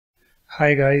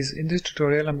Hi guys, in this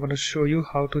tutorial I'm going to show you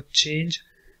how to change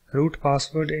root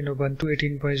password in Ubuntu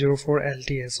 18.04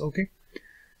 LTS. Okay,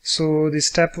 so the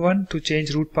step 1 to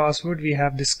change root password, we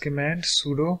have this command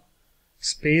sudo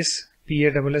space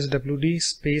passwd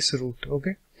space root.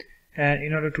 Okay, and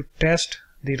in order to test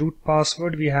the root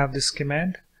password, we have this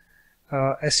command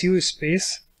su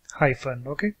space hyphen.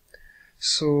 Okay,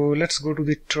 so let's go to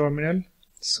the terminal.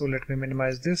 So let me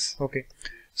minimize this. Okay,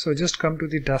 so just come to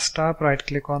the desktop, right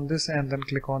click on this and then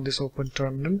click on this open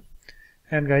terminal.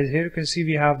 And guys, here you can see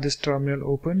we have this terminal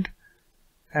opened,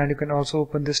 and you can also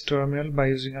open this terminal by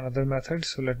using another method.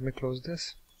 So let me close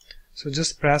this. So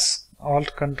just press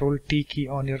Alt Control T key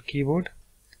on your keyboard,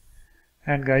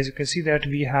 and guys, you can see that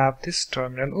we have this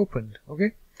terminal opened.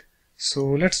 Okay, so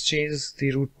let's change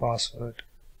the root password.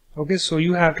 Okay, so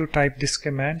you have to type this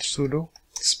command sudo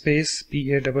space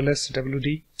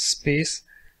passwd space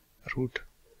root,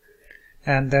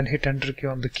 and then hit enter key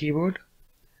on the keyboard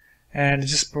and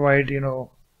just provide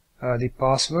the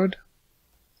password,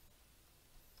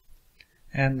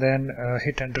 and then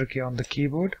hit enter key on the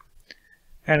keyboard.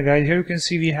 And guys, here you can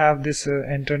see we have this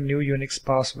enter new Unix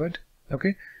password.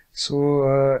 Okay,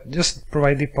 so just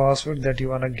provide the password that you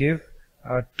want to give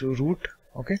to root.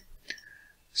 Okay,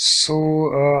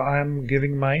 so I'm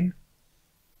giving mine,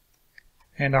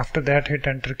 and after that hit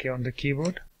enter key on the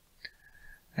keyboard,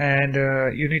 and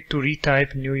you need to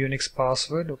retype new Unix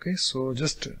password. Okay, so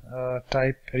just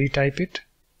retype it,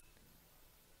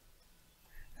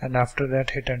 and after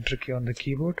that hit enter key on the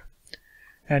keyboard,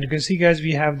 and you can see guys,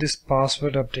 we have this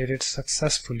password updated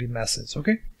successfully message.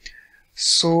 Okay,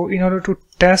 so in order to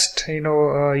test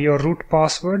your root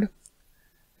password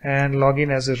and log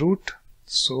in as a root,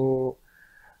 so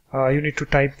you need to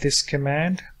type this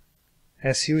command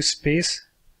su space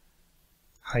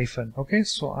hyphen. Okay,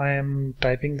 so I am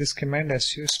typing this command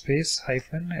su space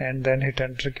hyphen and then hit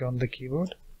enter key on the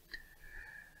keyboard.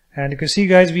 And you can see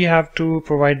guys, we have to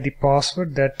provide the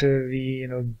password that we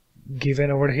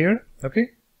given over here.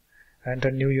 Okay, enter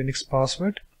new Unix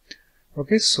password.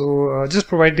 Okay, so just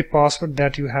provide the password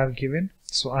that you have given.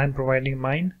 So I am providing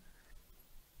mine,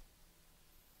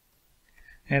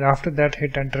 and after that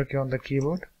hit enter key on the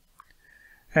keyboard,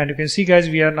 and you can see guys,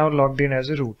 we are now logged in as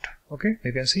a root. Okay,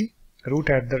 you can see root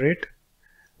 @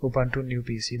 Ubuntu new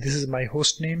PC. This is my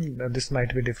host name. This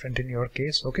might be different in your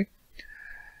case. Okay,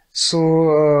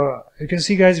 so you can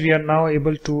see guys, we are now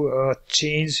able to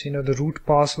change the root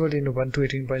password in Ubuntu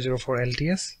 18.04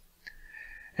 LTS.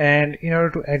 And in order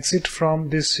to exit from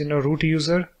this root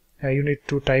user, you need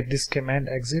to type this command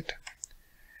exit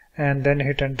and then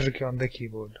hit enter key on the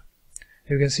keyboard.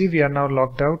 You can see we are now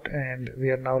logged out and we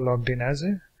are now logged in as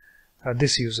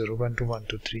this user Ubuntu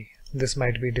 123. This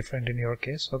might be different in your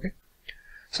case. Okay,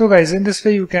 so guys, in this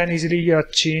way you can easily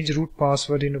change root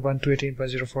password in Ubuntu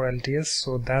 18.04 LTS.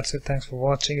 So that's it. Thanks for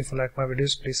watching. If you like my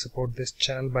videos, please support this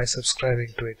channel by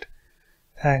subscribing to it.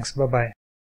 Thanks. Bye bye.